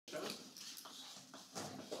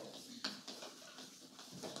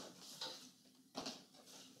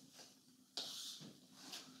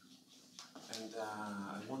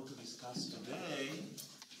I want to discuss today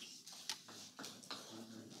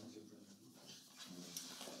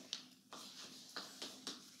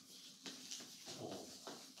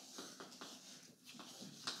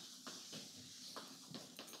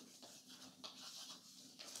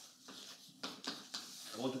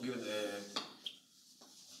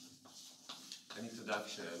an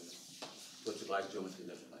introduction to algebraic geometry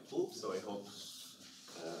and algebraic groups, so I hope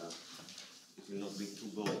it will not be too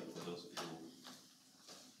boring for those of you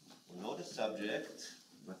who know the subject,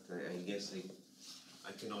 but I guess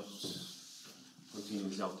I cannot continue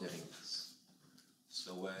without telling this.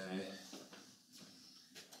 So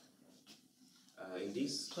in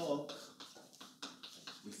this talk,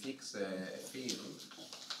 we fix a field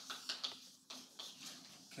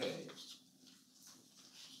K,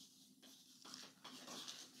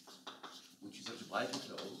 which is algebraically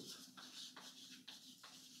closed,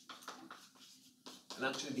 and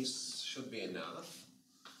actually this should be enough.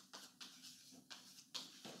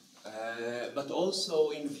 But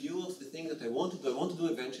also in view of the thing that I want to do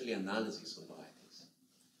eventually analysis on varieties.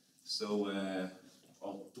 So,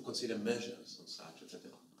 or to consider measures on such,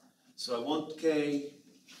 etc. So I want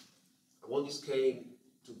this K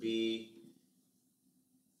to be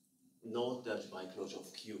not the algebraic closure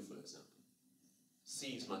of Q, for example.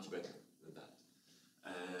 C is much better than that.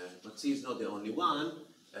 But C is not the only one,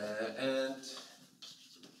 and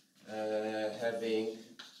having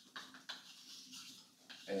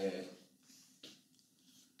a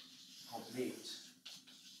complete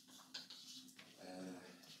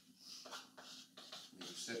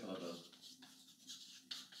separable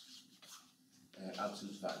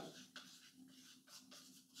absolute value.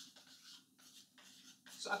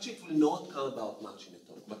 So actually it will not come about much in the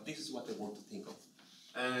talk, but this is what I want to think of.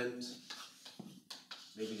 And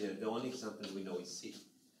maybe the only example we know is C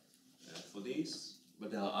for this,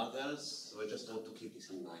 but there are others, so I just want to keep this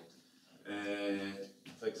in mind.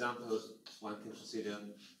 For example, one can consider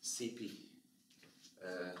CP.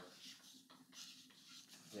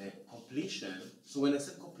 Completion, so when I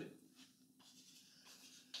said complete,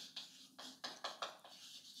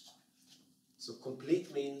 so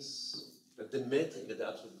complete means that the metric that the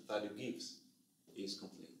absolute value gives is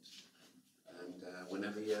complete. And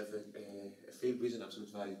whenever you have a field with an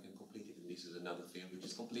absolute value, you can complete it, and this is another field which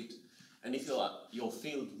is complete. And if your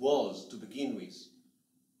field was, to begin with,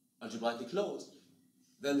 algebraically closed,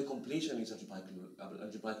 then the completion is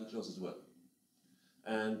algebraically closed as well.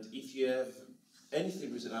 And if you have any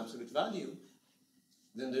field with an absolute value,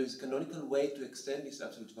 then there is a canonical way to extend this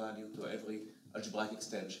absolute value to every algebraic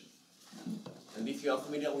extension. And if you are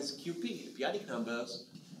familiar with QP, the p-adic numbers,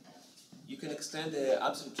 you can extend the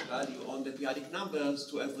absolute value on the p-adic numbers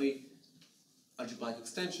to every algebraic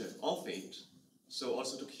extension of it, so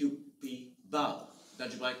also to QP bar, the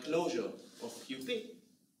algebraic closure of QP.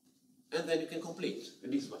 And then you can complete,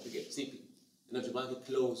 and this is what you get, CP, an algebraically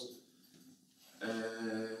closed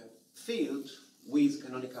field with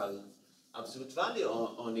canonical absolute value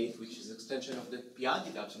on it, which is extension of the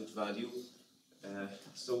p-adic absolute value.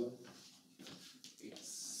 So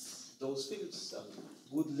those fields are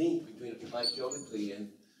a good link between algebraic geometry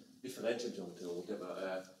and differential geometry, or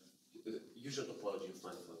whatever, usual topology of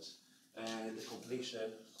manifolds, and the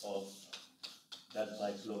completion of that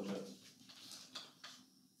algebraic closure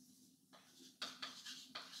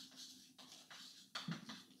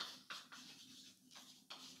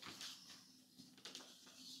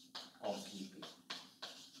of QP.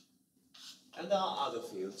 And there are other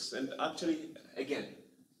fields, and actually, again,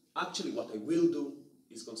 what I will do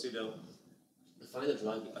is consider the final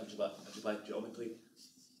algebraic geometry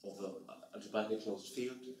of an algebraically closed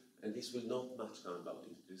field, and this will not much come about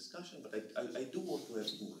in the discussion, but I do want to have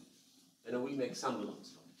it in mind, and I will make some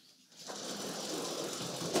remarks.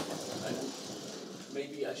 And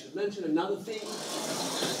maybe I should mention another thing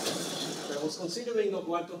that I was considering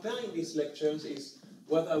while preparing these lectures is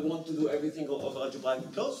whether I want to do everything over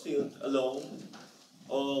algebraic closed field alone,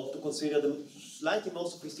 or to consider the slightly more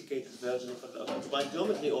sophisticated version of algebraic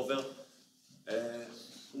geometry over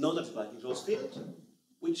non-algebraically closed field,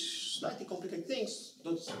 which slightly complicate things,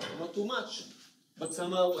 not too much, but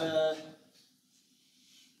somehow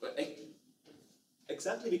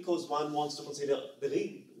exactly because one wants to consider the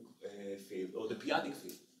real field or the p-adic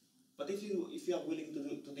field. But if you are willing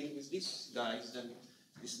to deal with these guys, then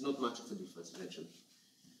this is not much of a difference eventually.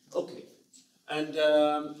 Okay, and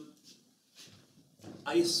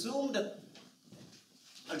I assume that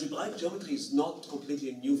algebraic geometry is not completely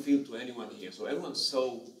a new field to anyone here, so everyone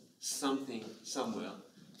saw something somewhere.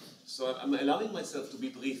 So I'm allowing myself to be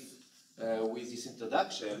brief with this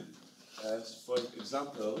introduction. For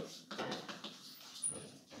example,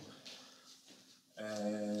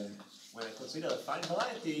 when I consider affine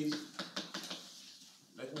varieties,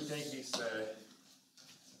 let me take this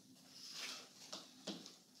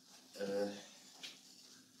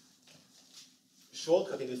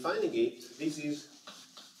shortcut in defining it. This is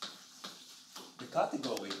the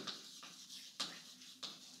category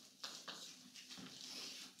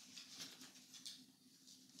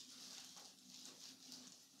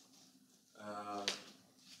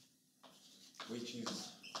which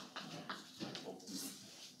is,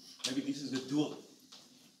 maybe this is the dual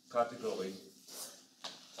category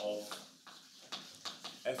of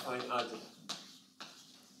affine algebra.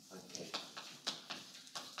 Okay,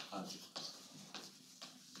 algebra.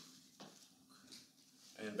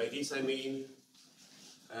 And by this I mean,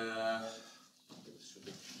 there should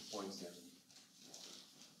be points here.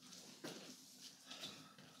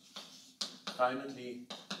 Finally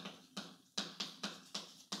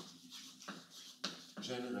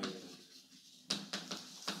generated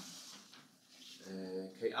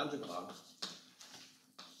K-algebra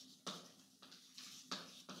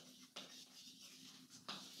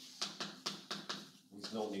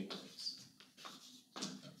with no neighborhoods.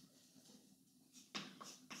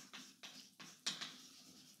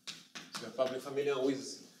 So you're probably familiar with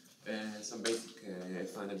some basic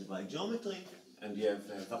affine algebraic geometry, and you have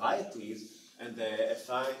varieties, and the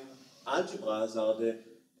affine algebras are the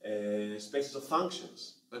spaces of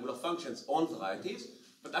functions, regular functions on varieties,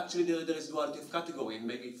 but actually there is duality of category, and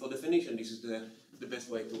maybe for definition this is the best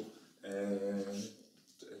way to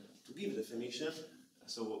give a definition.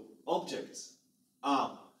 So objects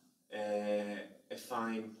are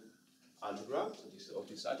affine algebra, so these are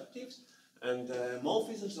these adjectives, and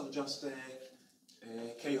morphisms are just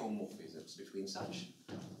k-homomorphisms between such,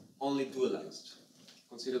 only dualized,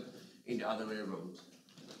 considered in the other way around.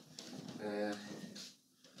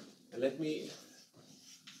 Let me,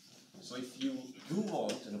 so if you do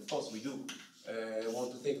want, and of course we do,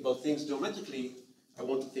 want to think about things geometrically, I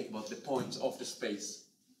want to think about the points of the space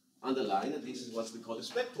underlined, and this is what we call the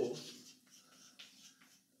spectrum.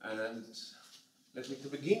 And let me to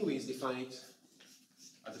begin with define it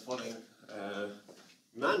at the following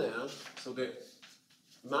manner. So the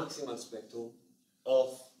maximal spectrum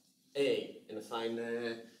of A in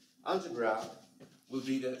affine algebra will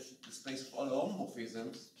be the space of all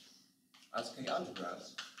homomorphisms as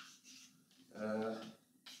k-algebras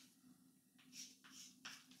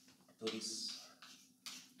to this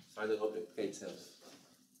final object K itself.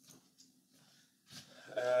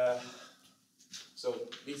 So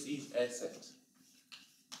this is a set.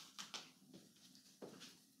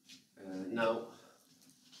 Now,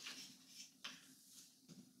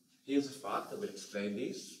 here's a fact, I will explain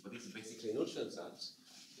this, but this is basically Nullstellensatz,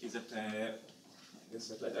 is that, let's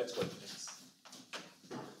go to this.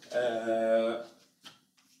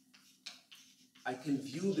 I can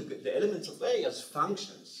view the elements of A as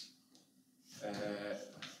functions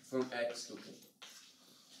from X to K.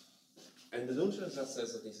 And the Nullstellensatz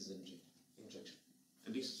says that this is an injection.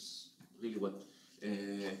 And this is really what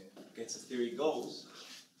gets the theory goes,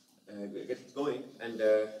 get it going, and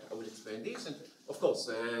I will explain this. And of course,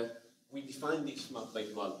 we define this map by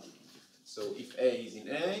duality. So if A is in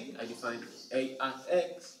A, I define A at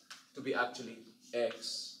X to be actually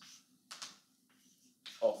X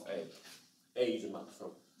of A. A is a map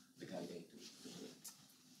from the guide A to A.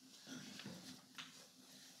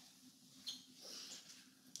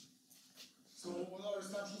 So what are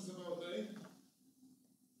assumptions about A?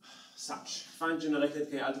 Such. Find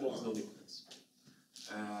generated K-algebra with no difference.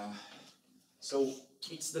 So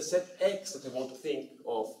it's the set X that I want to think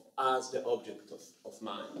of as the object of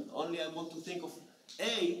mine. Only I want to think of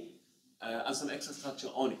A as some extra structure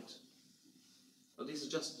on it. So this is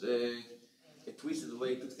just a twisted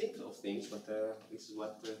way to think of things, but this is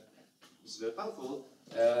what is very powerful.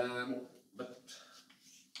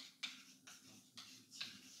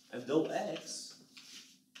 And though X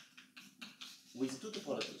with two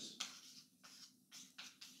topologies.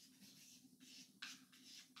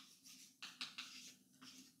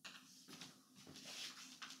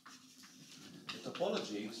 The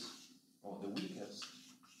topologies, or the weakest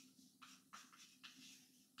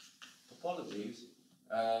topologies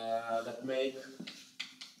that make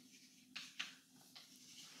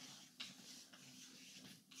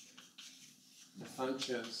the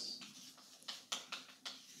functions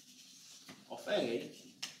of A,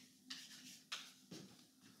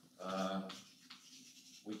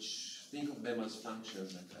 which think of them as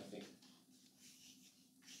functions, like I think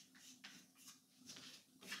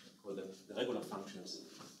I call them the regular functions.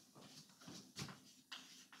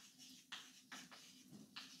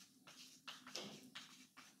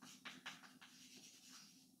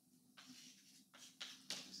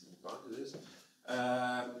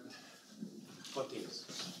 continuous.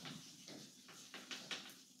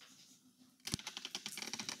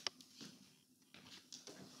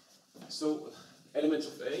 So elements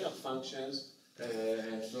of A are functions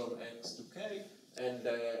from x to k, and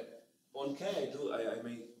on k I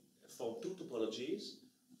may form two topologies,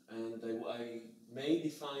 and I may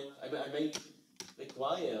define, I may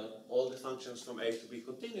require all the functions from A to be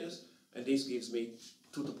continuous, and this gives me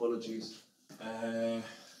two topologies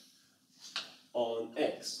on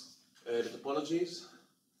X. The topologies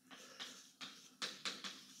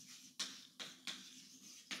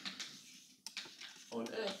on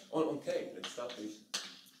X, on K, let's start with.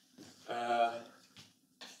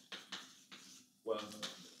 Well,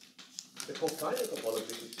 the confining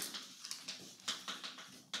topology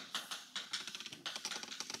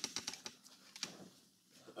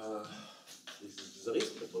this is the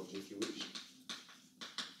Zariski topology, if you wish.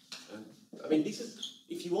 I mean, this is,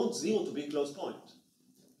 if you want 0 to be a closed point,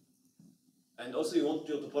 and also you want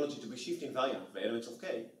your topology to be shift invariant, the elements of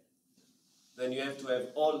K, then you have to have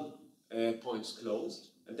all points closed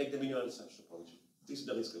and take the minimal such topology. This is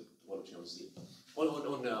the Zariski topology on C,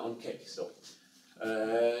 on K, sorry.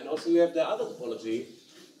 And also you have the other topology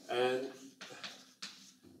and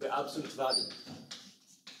the absolute value.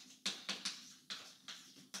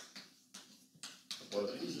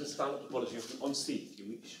 This is the standard topology on C, if you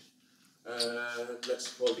wish. Let's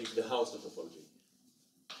call this the Hausdorff topology.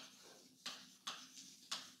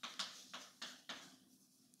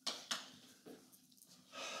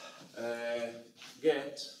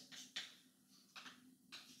 Get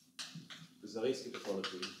the Zariski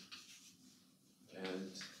topology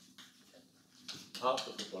and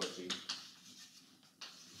Hausdorff topology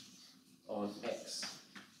on X.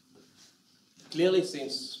 Clearly,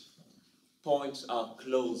 since points are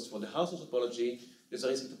closed for the Hausdorff topology, the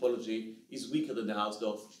Zariski topology is weaker than the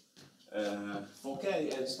Hausdorff for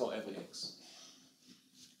K and for every X.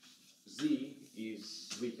 Z is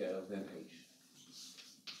weaker than H.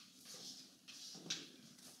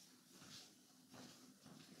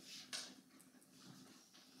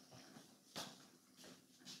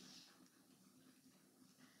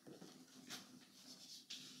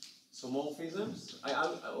 So morphisms,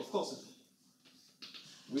 of course,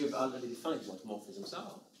 we have already defined what morphisms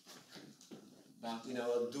are. But in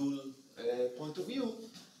our dual point of view,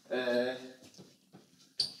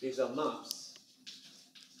 these are maps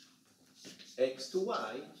x to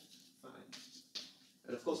y, fine.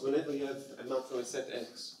 And of course, whenever you have a map from a set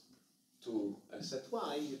x to a set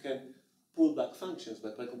y, you can pull back functions by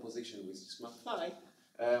precomposition with this map phi.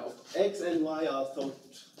 Of x and y are thought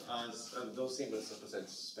as those symbols represent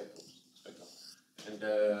spectrum.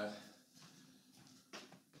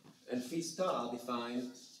 And phi star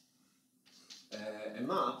defines a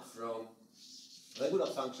map from regular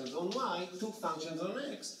functions on y to functions on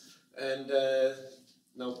x. And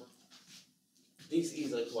now, this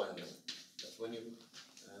is a requirement that when you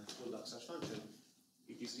pull back such function,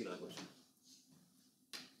 it is still regular.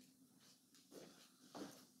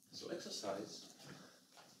 So exercise.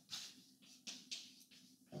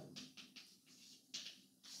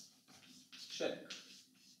 Check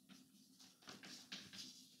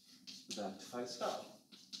that phi star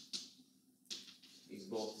is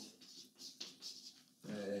both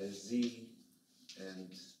Z and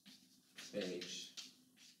H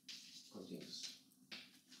continuous.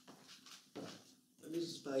 And this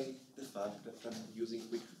is by the fact that I'm using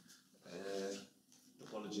quick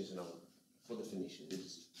topologies now for definition.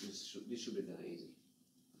 This should be very easy.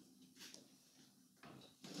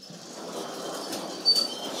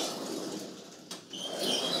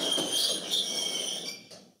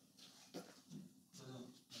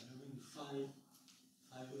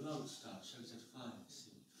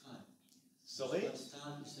 Sorry?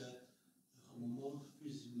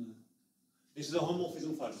 This is a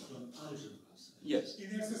homomorphism function. From algebra. Yes. In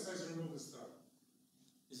the exercise, remove the star.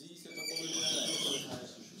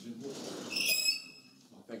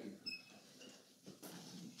 Thank you.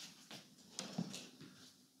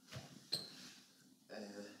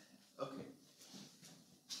 Okay.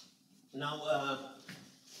 Now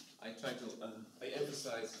I try to I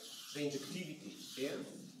emphasize the injectivity here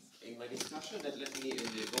in my discussion. Let me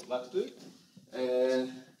go back to it.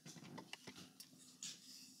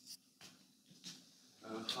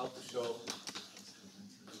 How to show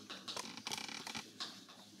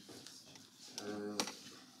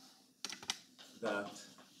that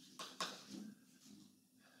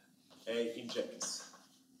A injects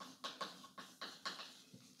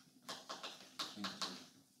into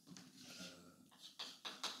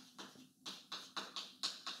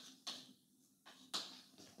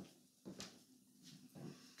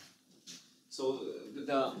so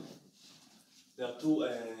there are two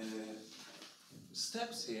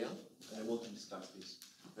steps here. I want to discuss this.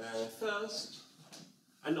 First,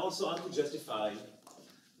 and also how to justify,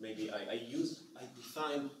 maybe I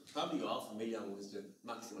define, probably you are familiar with the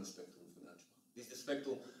maximal spectrum of an algebra. This is the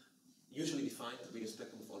spectrum usually defined to be the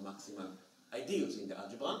spectrum of all maximal ideals in the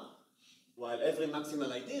algebra, while every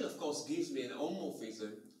maximal ideal, of course, gives me an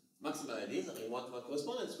homomorphism. Maximal ideals are in one-to-one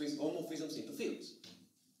correspondence with homomorphisms into fields.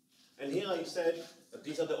 And here I said that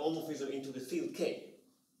these are the homomorphisms into the field K.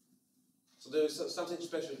 So there is something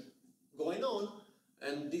special going on,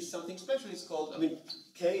 and this something special is called,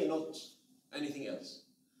 K and not anything else.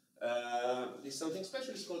 This something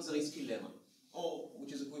special is called Zariski lemma, or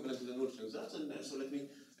which is equivalent to the null results. And so let me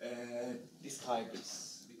describe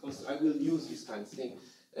this, because I will use this kind of thing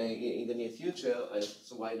in the near future.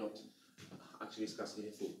 So why not actually discuss it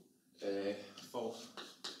in full? For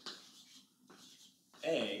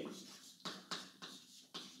A,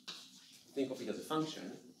 think of it as a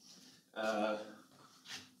function.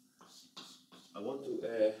 I want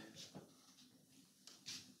to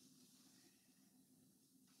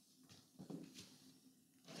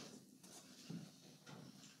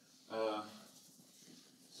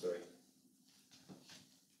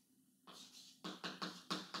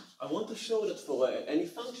I want to show that for any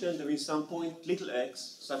function there is some point little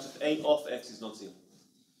x such that a of x is not zero.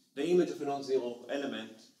 The image of a non-zero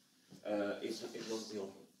element is not zero.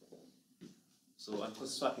 So I'm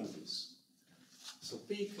constructing this. So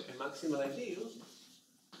pick a maximal ideal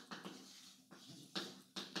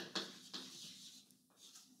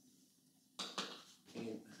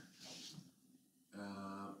in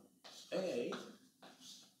A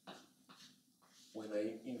when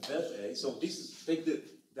I invert A. So this is take the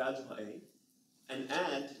algebra A and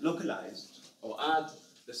add localized or add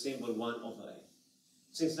the symbol 1 over A.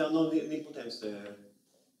 Since there are no nilpotents there,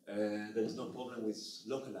 there is no problem with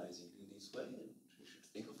localizing in this way. You should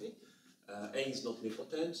think of it. A is not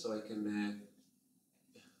nilpotent, so I can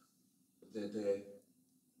the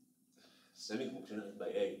semigroup generated by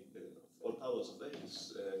A, all powers of A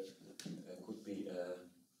is, could be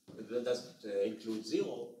that doesn't include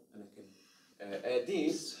 0, and I can add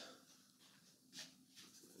this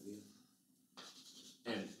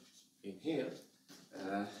and in here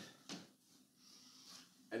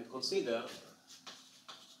and consider.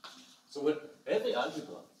 So when every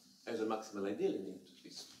algebra has a maximal ideal in it,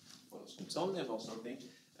 this follows its own name or something,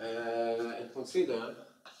 and consider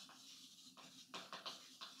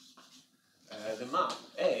the map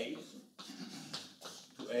A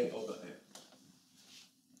to A over A.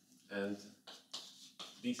 And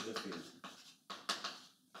this is a field.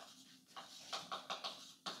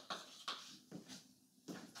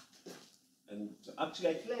 And actually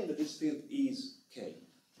I claim that this field is K.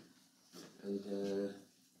 And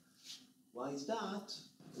why is that?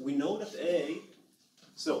 We know that A,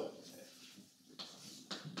 so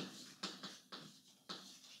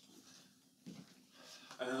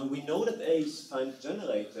we know that A is finite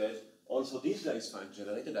generated, also this guy is finite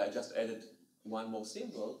generated. I just added one more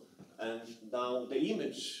symbol, and now the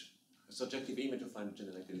image, the subjective image of finite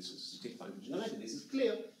generated is still finite generated. This is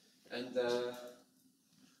clear. And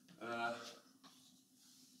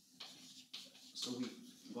so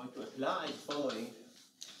we're going to apply the following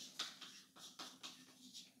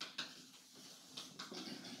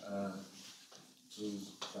to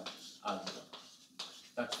that algebra,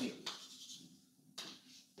 that field.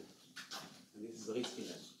 And this is the Zariski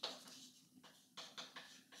lemma.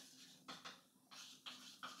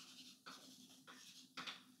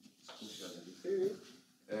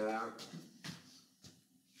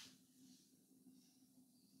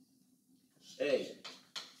 A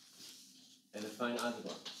and a fine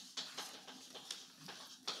algebra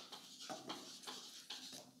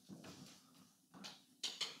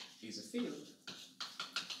is a field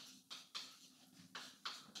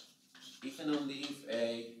if and only if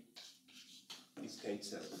A is K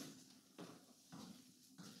itself.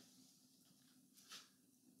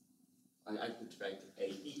 I could write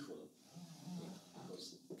A equal,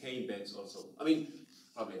 because K embeds also, probably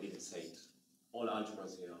I didn't say it, all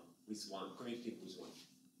algebras here with one, commutative with one.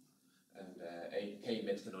 And K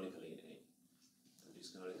embeds canonically in A. And this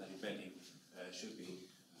canonical embedding should be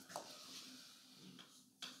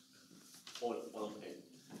all of A.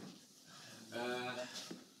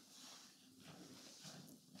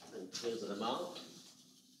 And here's the remark.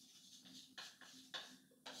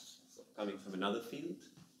 So coming from another field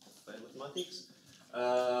of mathematics.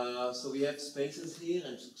 So we have spaces here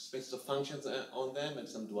and spaces of functions on them and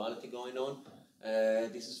some duality going on.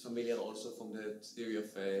 This is familiar also from the theory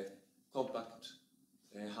of compact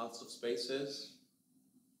halves of spaces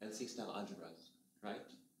and 6-star algebras. right?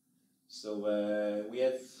 So we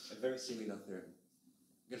have a very similar theorem,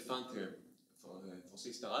 Gelfand theorem for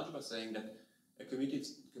C-star algebra, saying that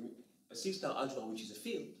a C-star algebra which is a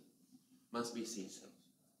field must be C itself.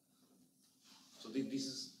 So this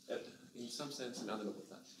is, in some sense, an analog of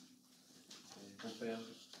that. Compare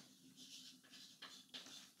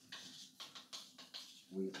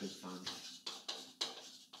with Gelfand.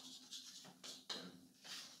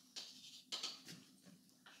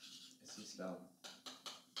 A C-star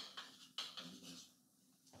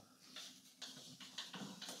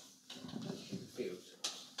field.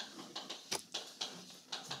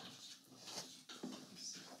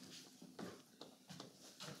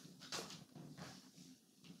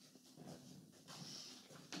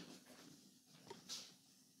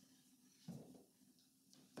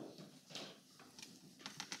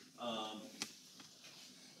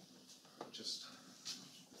 Just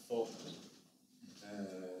for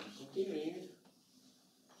continuing,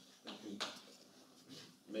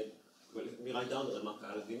 let me write down the remark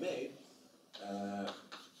that we made.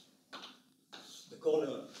 The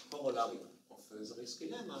corollary of Zariski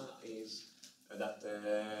lemma is that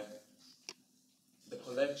the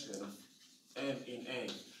collection of M in A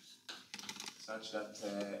such that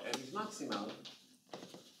M is maximal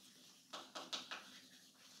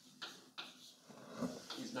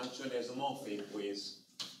is naturally isomorphic with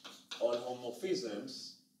all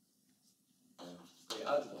homomorphisms, K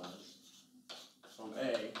algebras, from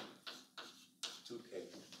A to K.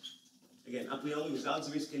 Again, a priori, without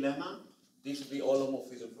Zariski lemma, this would be all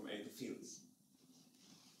homomorphism from A to fields.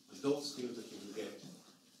 And those fields that you will get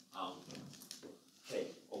are K,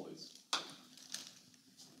 always.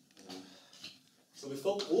 So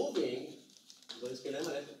before proving Zariski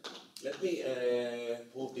lemma, let me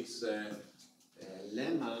prove this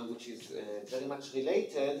lemma, which is very much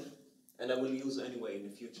related, and I will use anyway in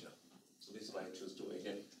the future. So this is why I choose to,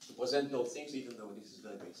 again, to present those things, even though this is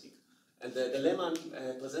very basic. And the lemma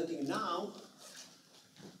I'm presenting now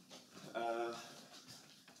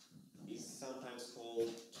is sometimes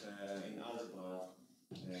called in algebra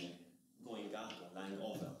going over, lying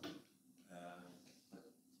over.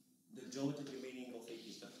 The geometrical meaning of it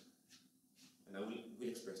is that, and I will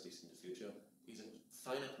express this in the future, is that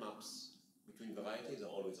finite maps between varieties are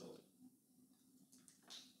always open.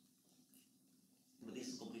 But this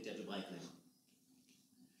is complete algebraic lemma.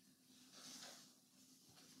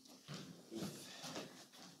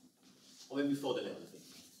 Or maybe before the lemma thing,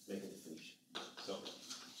 make a definition. So,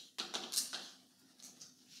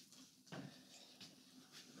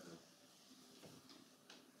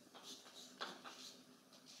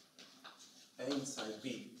 A inside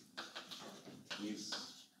B is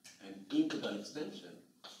an integral extension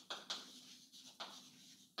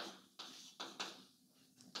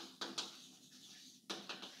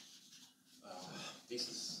this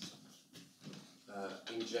is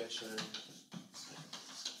injection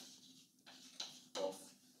of,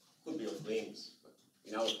 could be of rings, but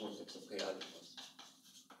in our context of K algebras.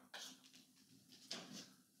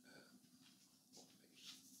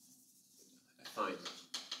 Fine.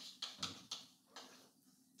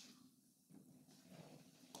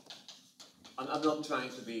 I'm not trying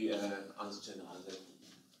to be as general.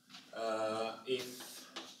 If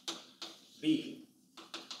B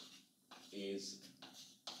is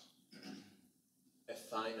a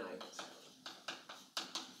finite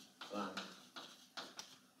rank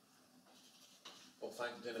or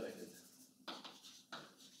finite generated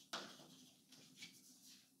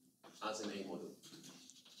as an A model,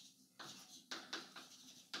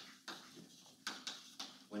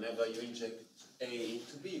 whenever you inject A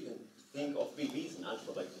into B, you can think of B. B is an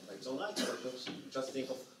algebra by its own right, so just think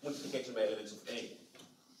of multiplication by elements of A.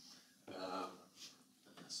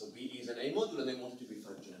 So B is an A module and A module to be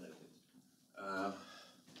finite generated.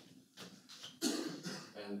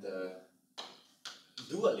 And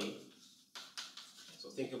dually, so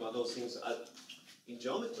think about those things in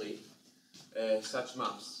geometry, such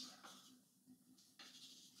maps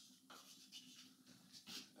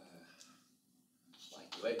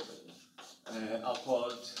are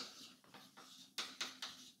called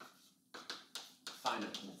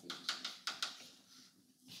finite morphisms.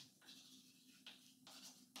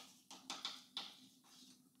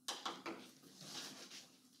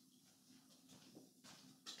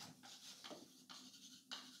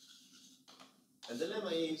 And the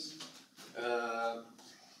lemma is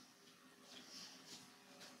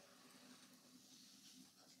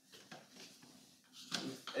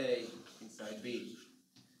if A inside B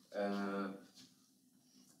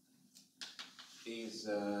is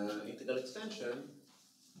integral extension,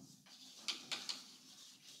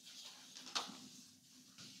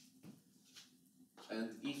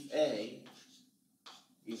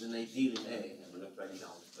 ideal in A, I will not write it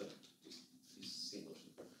down, but this symbol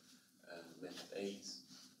method A is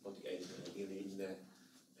multi-A, ideal in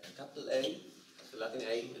capital A, Latin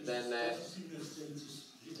A, then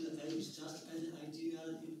Little a is just an ideal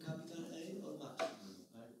in capital A or not?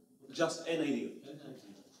 just an ideal, An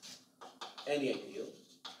ideal. any ideal.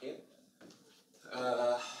 Okay.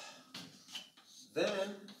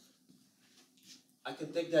 Then I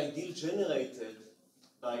can take the ideal generated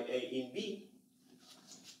by A in B.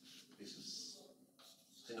 This is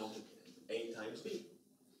denoted A times B.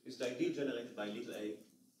 Is the ideal generated by little a.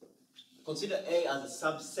 Consider A as a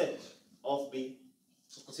subset of B.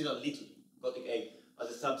 So consider little, Gothic A, as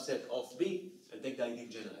a subset of B, and take the ideal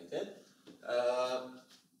generated.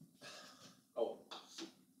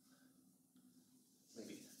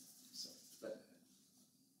 Maybe. So,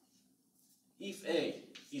 if A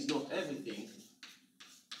is not everything,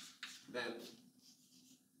 then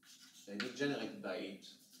the ideal generated by it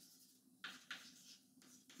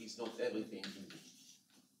is not everything in B.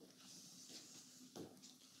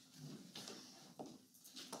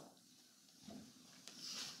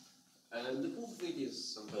 And the proof of it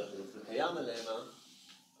is some version of the Hayama lemma.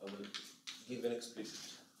 I will give an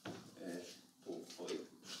explicit proof for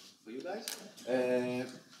you guys.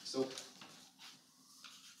 So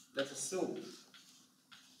let's assume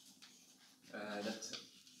that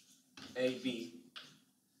AB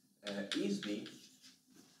is B,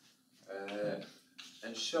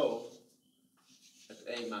 and show that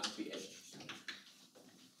A must be A,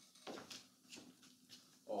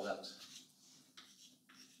 or that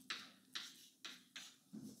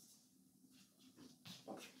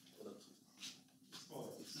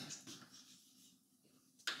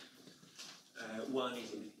one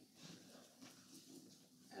is in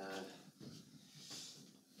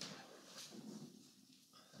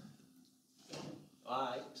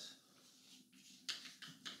right,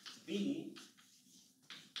 B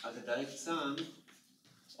as a direct sum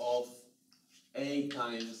of A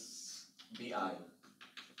times BI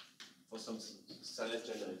for some silent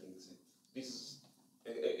generating set. This is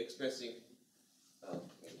expressing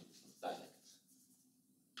dialect.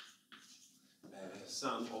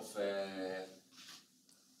 Sum of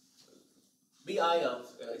BI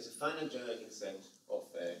is a finite generating set of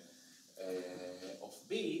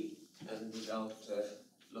B, and without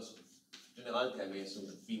loss of generality, I may assume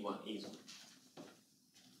that B1 is 1.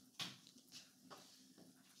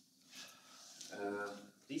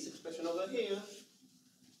 This expression over here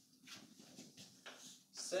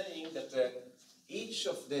saying that each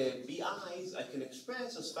of the BI's I can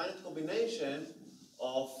express as finite combination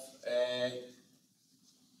of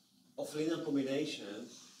linear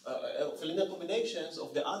combinations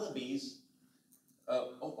of the other B's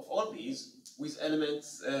of all B's with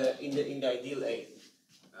elements in the ideal A.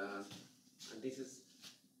 And this is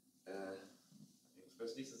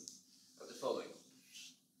express this as the following.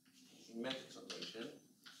 In matrix notation,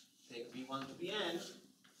 take B1 to Bn,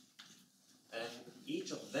 and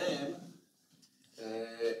each of them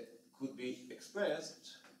could be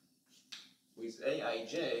expressed with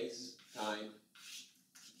AIJ's time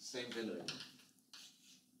same generator.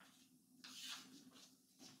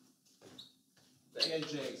 The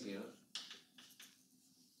AIJ's here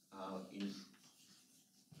are in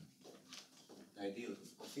ideal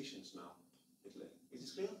coefficients now. Is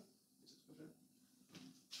this clear?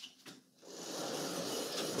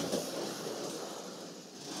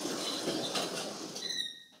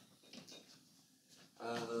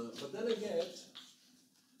 But then I get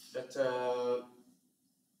that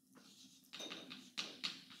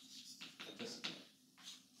just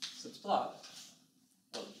subtract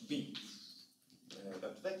B,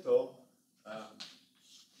 that vector,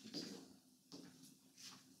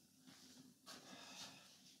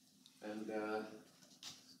 and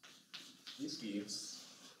this gives,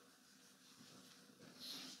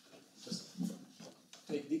 just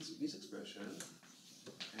take this expression,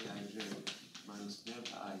 Aij minus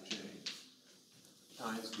delta Ij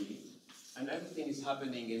times B, and everything is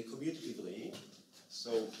happening commutatively,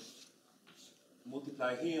 so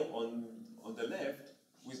multiply here on the left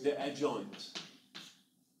with the adjoint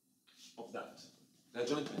of that, the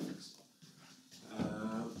adjoint matrix.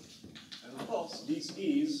 And of course, this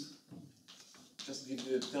is just the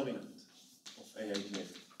determinant of Aij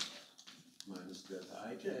minus delta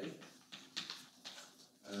Ij.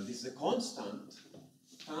 This is a constant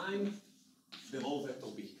times the whole vector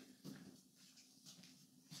B.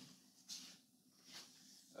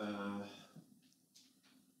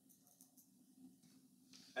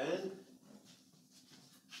 And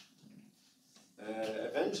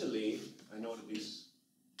eventually, I know that these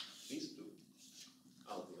two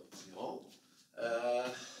are 0.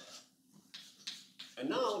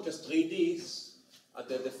 now, just read this at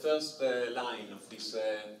the first line of this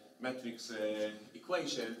matrix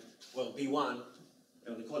equation, where B1,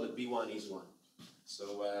 and recall that B1 is 1.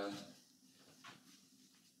 So,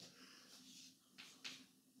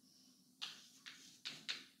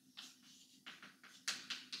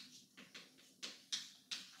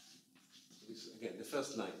 this, again, the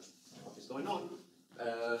first line is going on,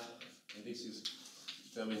 and this is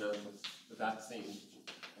determinant of that thing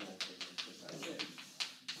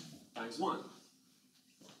times 1.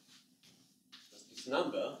 That's this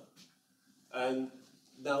number. And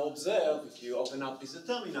now observe, if you open up this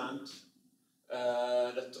determinant,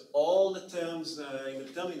 that all the terms in the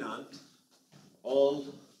determinant,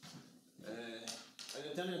 the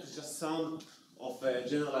determinant is just sum of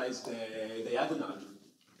generalized diagonal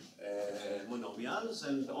monomials,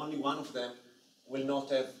 and only one of them will not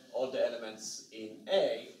have all the elements in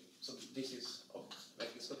A. So this is,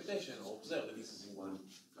 make this computation, or observe that this is in 1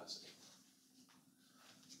 plus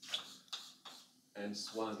A.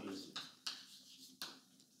 Hence 1 is.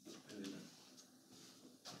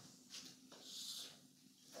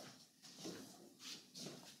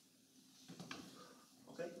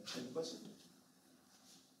 Okay, any question?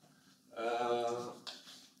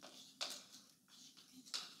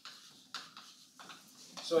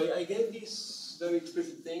 So I gave this very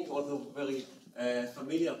explicit thing, although very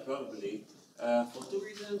familiar probably, for 2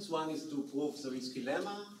 reasons. One is to prove the Zariski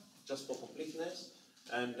lemma, just for completeness,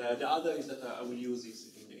 and the other is that I will use this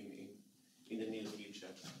in the near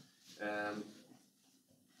future.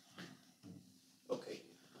 Okay.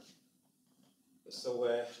 So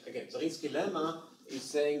again, the Zariski lemma is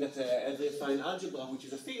saying that every affine algebra, which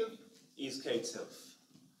is a field, is K itself.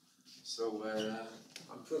 So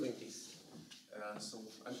I'm proving this. So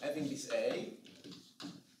I'm having this A,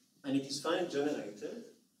 and it is finite generated.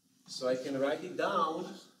 So I can write it down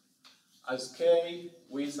as K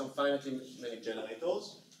with some finitely many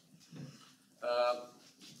generators.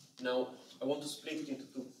 Now I want to split it into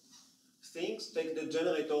 2 things. Take the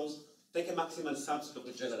generators, take a maximal subset of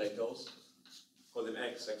the generators, call them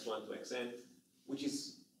X, X1 to Xn, which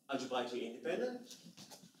is algebraically independent,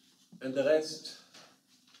 and the rest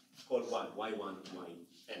called Y, Y1,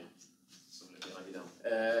 Yn. So let me write it down.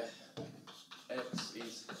 X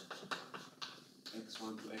is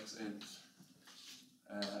X1 to Xn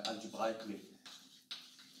algebraically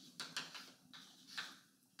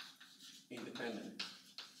independent.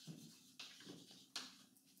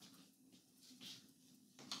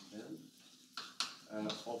 Then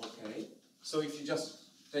over K. So if you just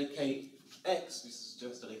take Kx, this is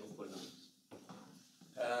just the ring of polynomials.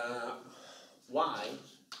 Y,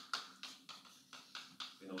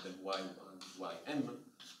 you know, then Y1, Ym,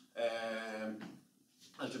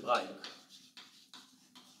 algebraic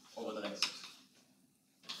over the rest.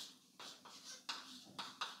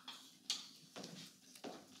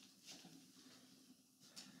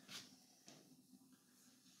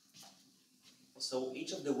 So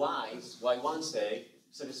each of the y's, y1 say,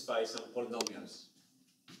 satisfies some polynomials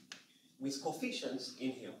with coefficients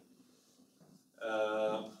in here.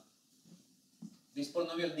 This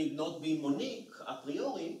polynomial need not be monic a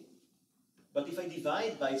priori, but if I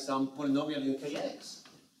divide by some polynomial in Kx,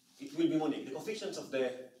 it will be monic. The coefficients of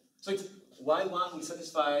the, so it's y1 will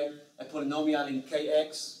satisfy a polynomial in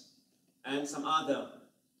Kx and some other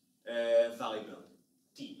variable,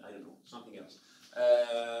 t, I don't know, something else.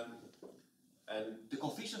 And the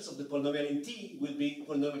coefficients of the polynomial in t will be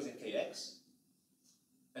polynomials in Kx,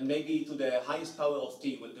 and maybe to the highest power of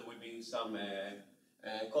t there will be some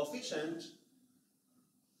coefficient.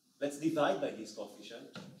 Let's divide by this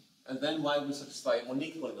coefficient, and then y will satisfy a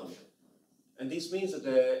monic polynomial. And this means that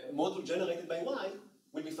the module generated by y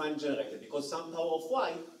will be finely generated, because some power of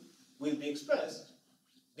y will be expressed,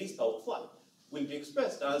 this power of y, will be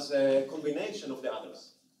expressed as a combination of the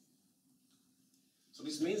others. So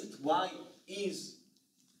this means that y is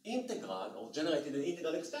integral, or generated an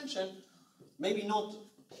integral extension, maybe not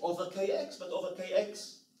over Kx, but over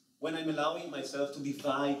Kx when I'm allowing myself to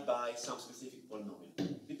divide by some specific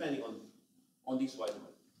polynomial, depending on this y1,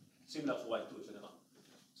 similar for y2, etc.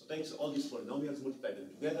 So take all these polynomials, multiply them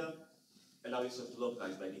together, allow yourself to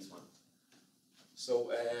localize by this one.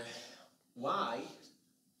 So y1,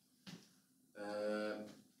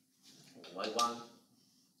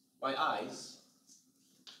 yi's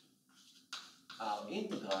are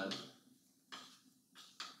integral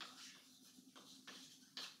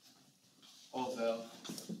over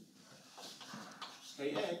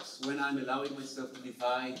Kx when I'm allowing myself to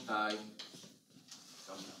divide by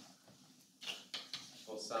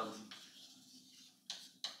for some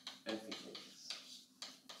f in Kx.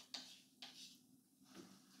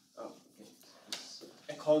 Oh,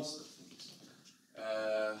 okay. constant.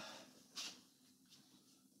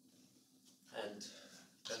 And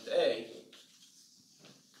A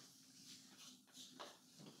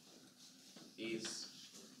is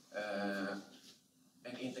an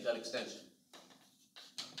integral extension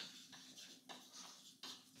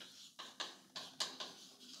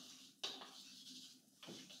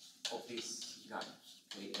of this guy,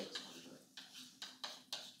 Kx.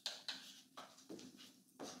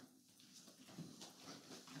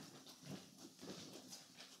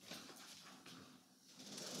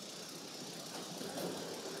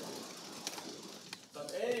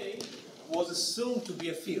 But A was assumed to be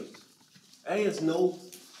a field. A has no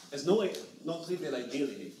trivial ideal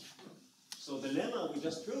here. So the lemma we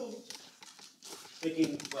just proved,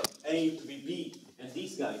 taking well, A to be B and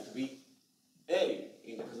this guy to be A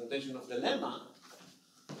in the presentation of the lemma,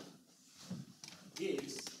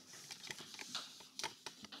 gives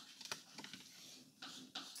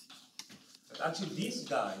that actually this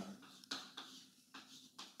guy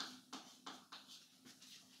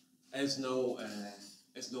has no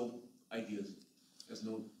ideal, has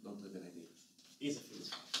no non-trivial ideal. Is a field.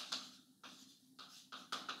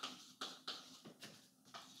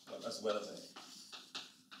 Well, as well as A.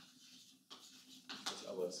 That's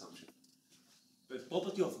our assumption. The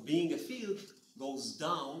property of being a field goes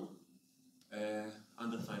down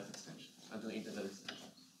under finite extension, under integral extension.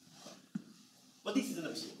 But this is an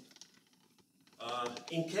absurd.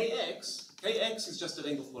 In Kx is just a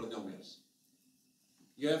ring of polynomials.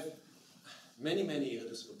 You have many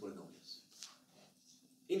irreducible polynomials.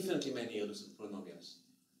 Infinitely many irreducible polynomials.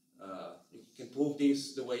 You can prove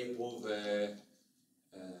this the way you prove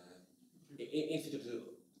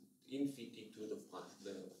infinitude of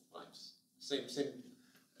primes. Same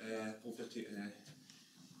property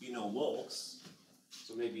works.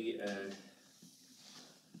 So maybe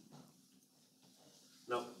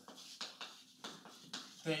now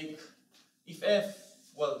take if f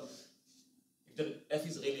f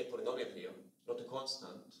is really a polynomial here, not a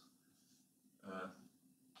constant.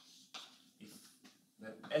 If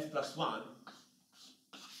then f plus 1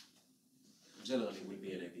 generally will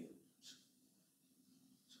be an ideal.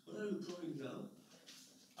 What are you proving now?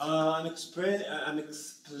 I'm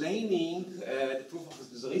explaining the proof of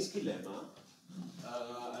the Zariski lemma.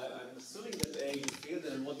 I'm assuming that A is a field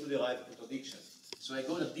and I want to derive a contradiction. So I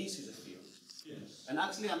go that this is a field. Yes. And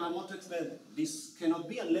actually I want to explain this cannot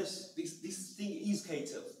be unless this thing is K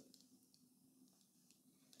itself.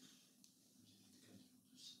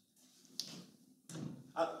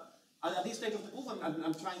 At this stage of the proof,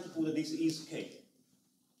 I'm trying to prove that this is K.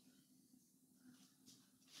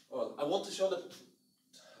 Well, I want to show that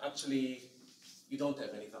actually you don't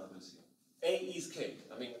have any variables here. A is K.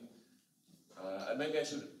 I mean, maybe I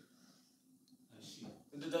should. I see.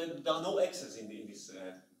 There are no x's in this.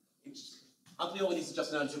 A priori, this is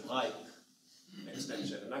just an algebraic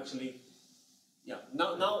extension. And actually, yeah.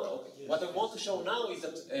 Now, okay. Yes. What I want to show now is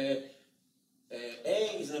that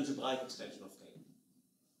A is an algebraic extension of K.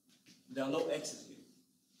 There are no x's here.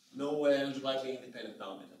 No algebraically independent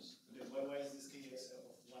parameters. Why is this Kx of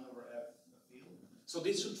 1 over f a field? So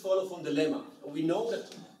this should follow from the lemma. We know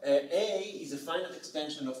that A is a finite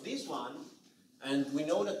extension of this one, and we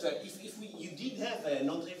know that if you did have a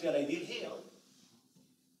non-trivial ideal here,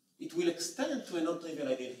 it will extend to a non-trivial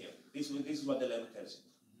ideal here. This is what the lemma tells you.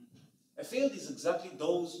 A field is exactly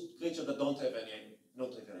those creatures that don't have any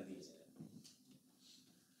non-trivial ideals in them.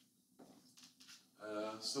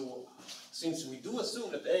 So since we do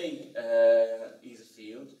assume that A is a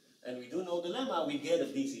field, and we do know the lemma, we get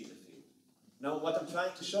that this is a field. Now what I'm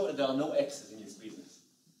trying to show is that there are no x's in this business.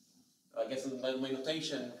 I guess my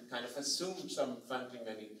notation kind of assumes some finitely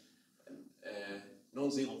many,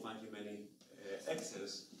 non-zero finitely many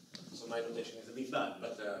x's, so my notation is a bit bad,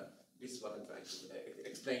 but this is what I'm trying to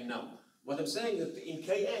explain now. What I'm saying is that in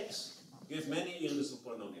Kx, you have many irreducible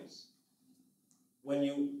polynomials. When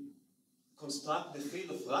you construct the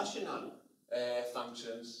field of rational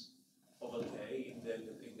functions over K in the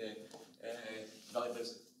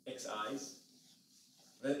variables xi's,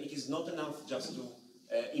 then it is not enough just to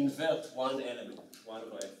invert one element, 1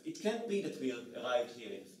 over f. It can't be that we arrive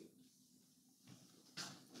here in the field.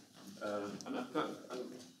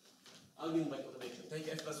 I'll begin by automation. Take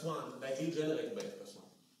f plus 1, the ideal generated by f plus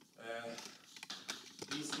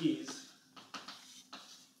 1. This is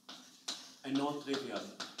a non-trivial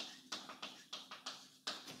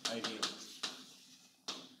ideal.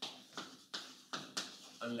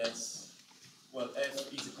 Unless, well,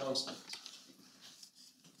 f is a constant.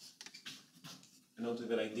 A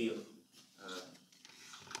non-trivial ideal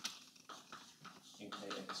in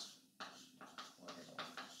Kx.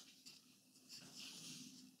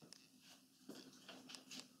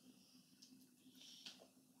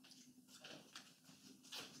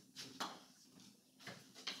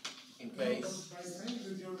 space. By saying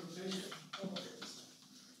that your notation propagates.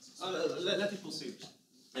 Let it proceed.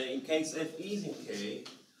 In case f is in K,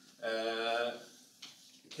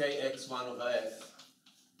 kx1 over f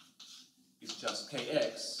is just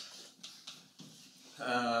kx,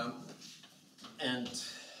 and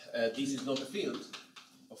this is not a field,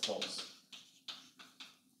 of course.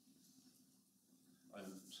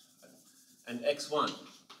 And x1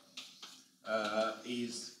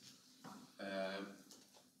 is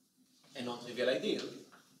a non-trivial ideal.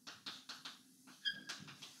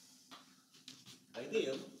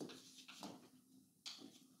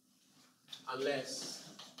 Unless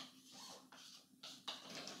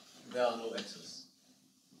there are no x's.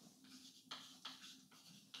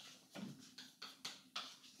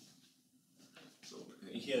 So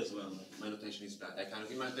here as well, my notation is bad. I kind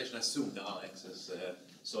of, in my notation, assume there are x's.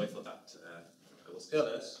 Sorry for that. I was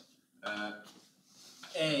careless.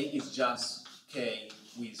 A is just k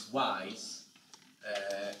with y's,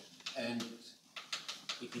 and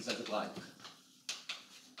it is algebraic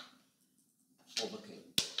over k.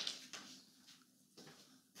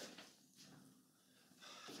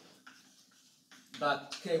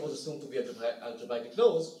 But k was assumed to be algebraically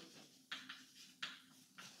closed,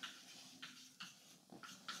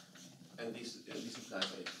 and this implies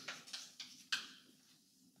A.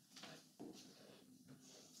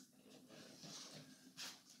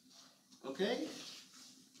 Okay,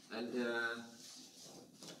 and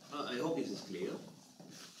I hope this is clear.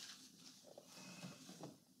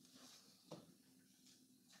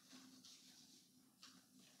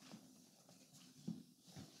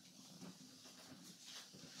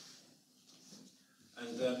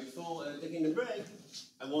 And before taking a break,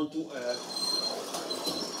 I want to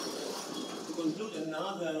conclude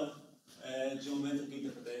another geometric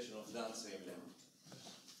interpretation of that same lemma.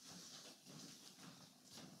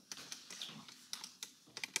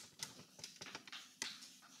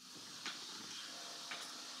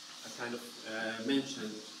 I kind of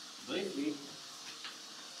mentioned briefly.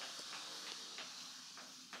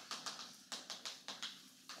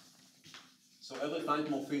 So every finite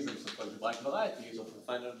morphism of algebraic varieties of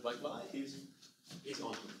finite algebraic varieties is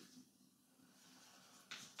onto.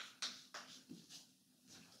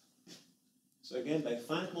 So again, by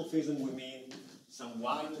finite morphism we mean some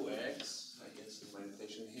y to x, I guess in my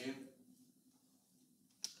notation here,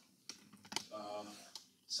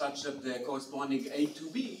 such that the corresponding a to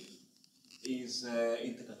b is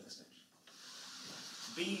integral extension.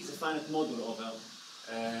 B is a finite module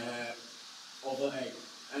over a.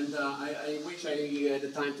 And I wish I had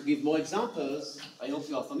the time to give more examples. I hope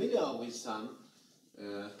you are familiar with some.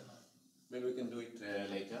 Maybe we can do it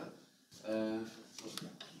later.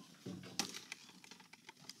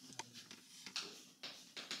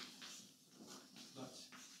 But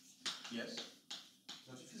Yes.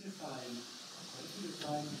 if you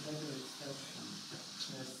define integral extension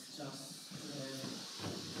as just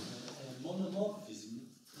a monomorphism,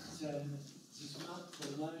 then this map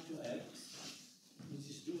from y to x, which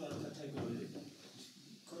is dual category,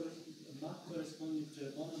 a map corresponding to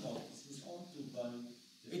a monomorphism is onto by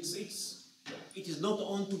It is not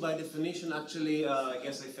onto by definition. Actually, I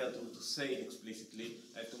guess I failed to say it explicitly.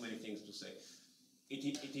 I have too many things to say.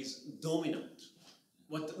 It is dominant.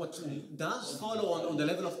 What does follow on the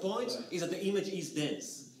level of points is that the image is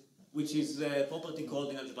dense, which is a property called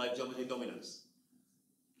in algebraic geometry dominance.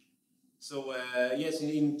 So yes,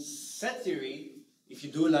 in set theory, if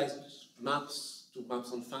you dualize maps to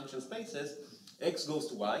maps on function spaces, x goes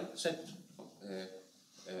to y, set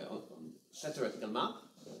theoretical map,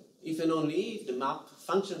 if and only if the map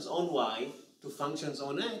functions on y to functions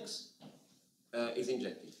on x is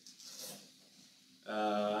injective.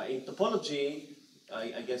 In topology,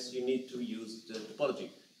 I guess you need to use the topology.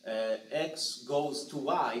 X goes to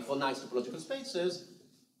y for nice topological spaces.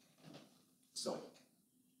 Sorry.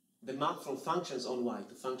 The map from functions on y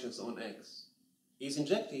to functions on x is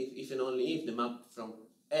injective if and only if the map from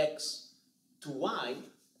x to y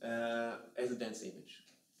has a dense image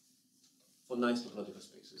for nice topological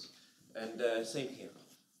spaces. And same here.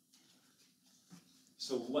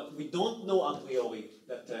 So what we don't know a priori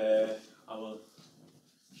that our...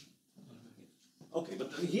 Okay,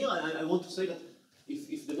 but here I want to say that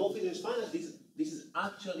if the morphism is finite, this is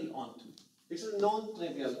actually onto. This is a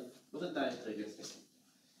non-trivial, not entirely trivial statement.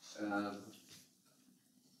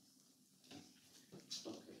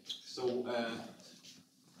 Okay, so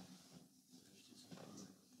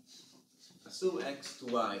assume x to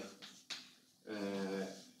y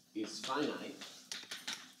is finite.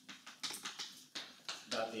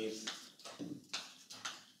 That is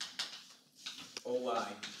OY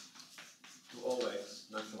to OX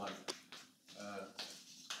natural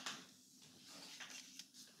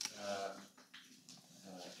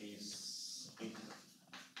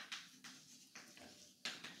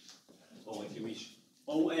in which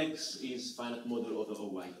OX is finite model over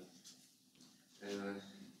OY.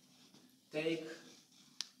 Take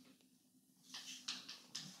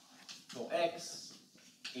X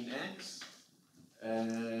in X,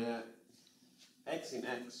 X in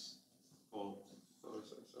X, or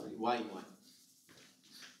sorry, Y in Y,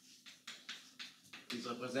 is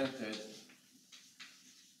represented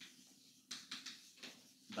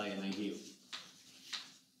by an ideal,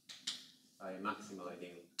 by a maximal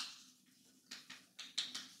ideal.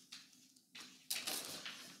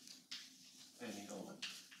 Any over.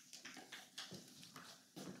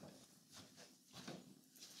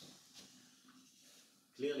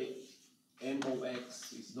 Clearly,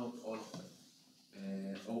 MOX is not all of them.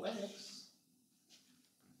 OX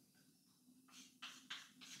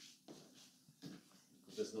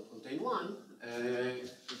does not contain one,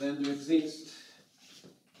 then there exists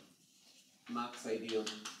max ideal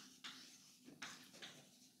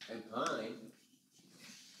M prime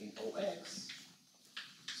in OX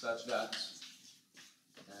such that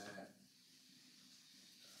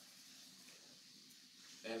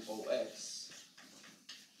MOX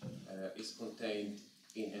is contained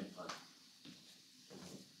in M prime.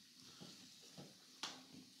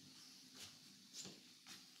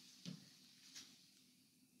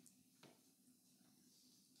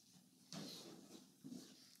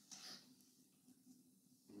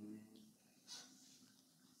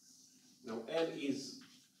 Now M is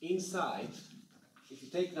inside. If you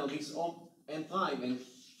take now this M prime and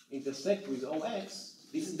intersect with OX,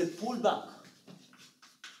 this is the pullback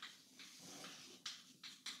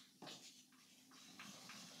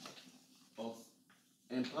of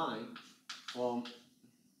M prime from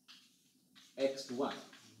X to Y.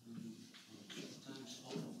 Times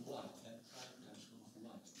O of Y, M prime times O of Y.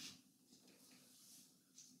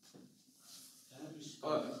 Every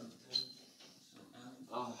square is the same.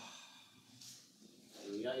 So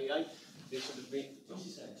M. This should be. No. This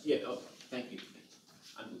is X. Yeah, oh, thank you.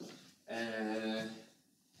 I'm good.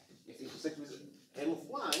 If you intersect with M of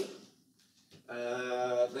Y,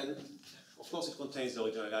 then of course it contains the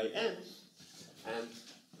original M, and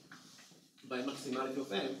by maximality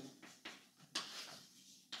of M,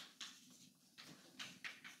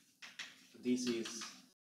 this is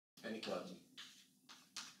an equality.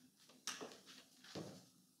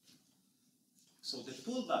 So the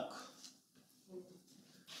pullback.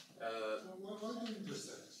 Why do you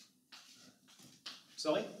intersect?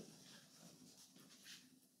 Sorry?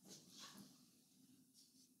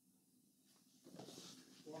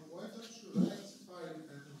 Why don't you rectify it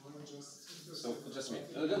and why just intersect? So just a minute.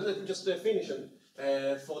 Let me just finish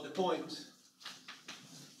and for the point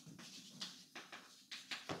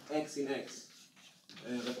X in X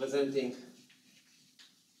representing,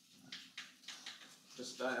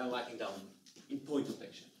 just writing down in point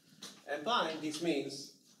notation. And by this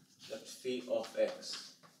means that phi of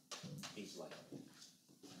X is Y.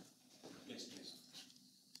 Yes, please.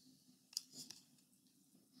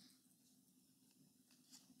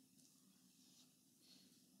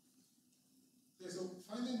 Okay, so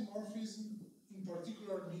finding morphism in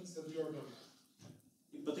particular means that you are dominant.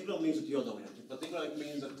 In particular means that you're dominant. In particular it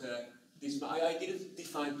means that this, I didn't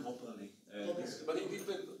define properly. Okay. But in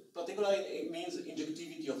particular it means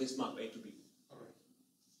injectivity of this map A to B. Alright,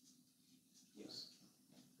 Yes.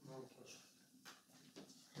 no question.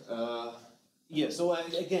 Yeah, so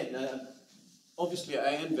again, obviously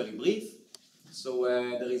I am very brief. So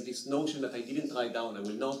there is this notion that I didn't write down, I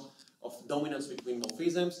will not, of dominance between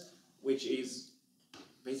morphisms, which is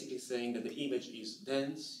basically saying that the image is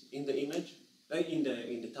dense in the image, in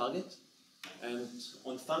the target, and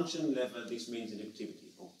on function level this means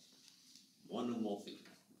injectivity or monomorphic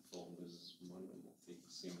form with monomorphic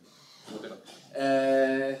similar, whatever.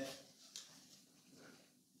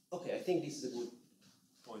 Okay, I think this is a good